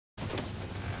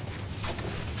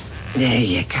There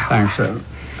you go. Thanks,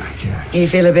 thank you. You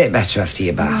feel a bit better after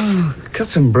your bath? Oh, got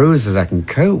some bruises I can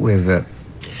cope with, but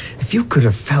if you could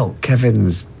have felt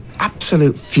Kevin's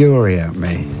absolute fury at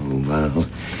me. Oh, well,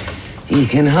 you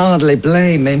can hardly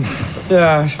blame him.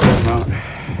 Yeah, I suppose not.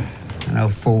 An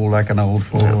old fool like an old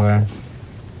fool.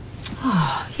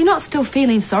 Oh, you're not still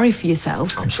feeling sorry for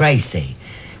yourself? Oh, Tracy,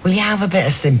 will you have a bit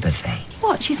of sympathy?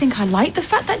 What, do you think I like the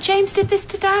fact that James did this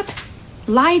to Dad?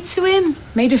 Lied to him,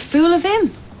 made a fool of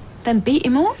him, then beat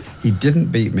him up? He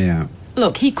didn't beat me up.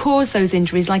 Look, he caused those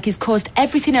injuries like he's caused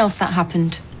everything else that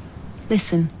happened.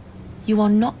 Listen, you are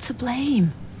not to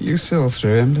blame. You saw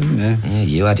through him, didn't you? Yeah,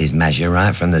 you had his measure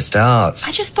right from the start.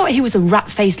 I just thought he was a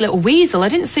rat-faced little weasel. I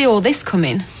didn't see all this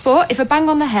coming. But if a bang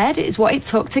on the head is what it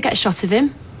took to get a shot of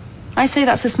him, I say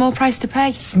that's a small price to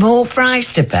pay. Small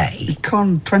price to pay? He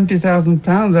conned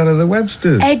 £20,000 out of the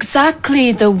Websters.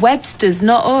 Exactly, the Websters,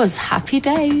 not us. Happy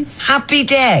days. Happy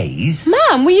days?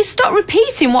 Ma'am, will you stop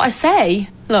repeating what I say?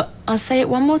 Look, I'll say it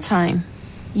one more time.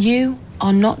 You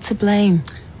are not to blame.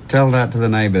 Tell that to the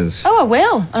neighbours. Oh, I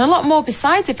will. And a lot more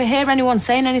besides if I hear anyone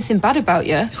saying anything bad about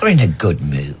you. You're in a good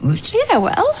mood. Yeah,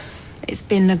 well, it's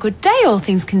been a good day, all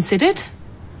things considered.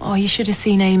 Oh, you should have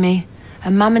seen Amy.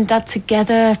 And Mum and Dad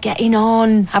together, getting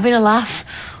on, having a laugh.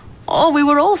 Oh, we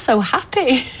were all so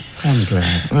happy. I'm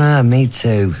glad. Ah, me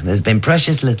too. There's been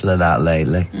precious little of that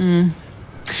lately.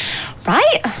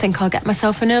 Right, I think I'll get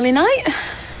myself an early night.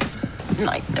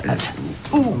 Night, Dad.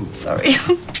 Ooh, sorry.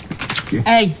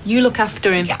 Hey, you look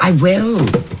after him. Yeah, I will.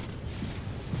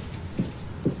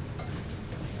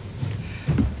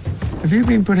 Have you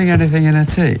been putting anything in her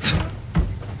teeth?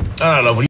 Oh, lovely.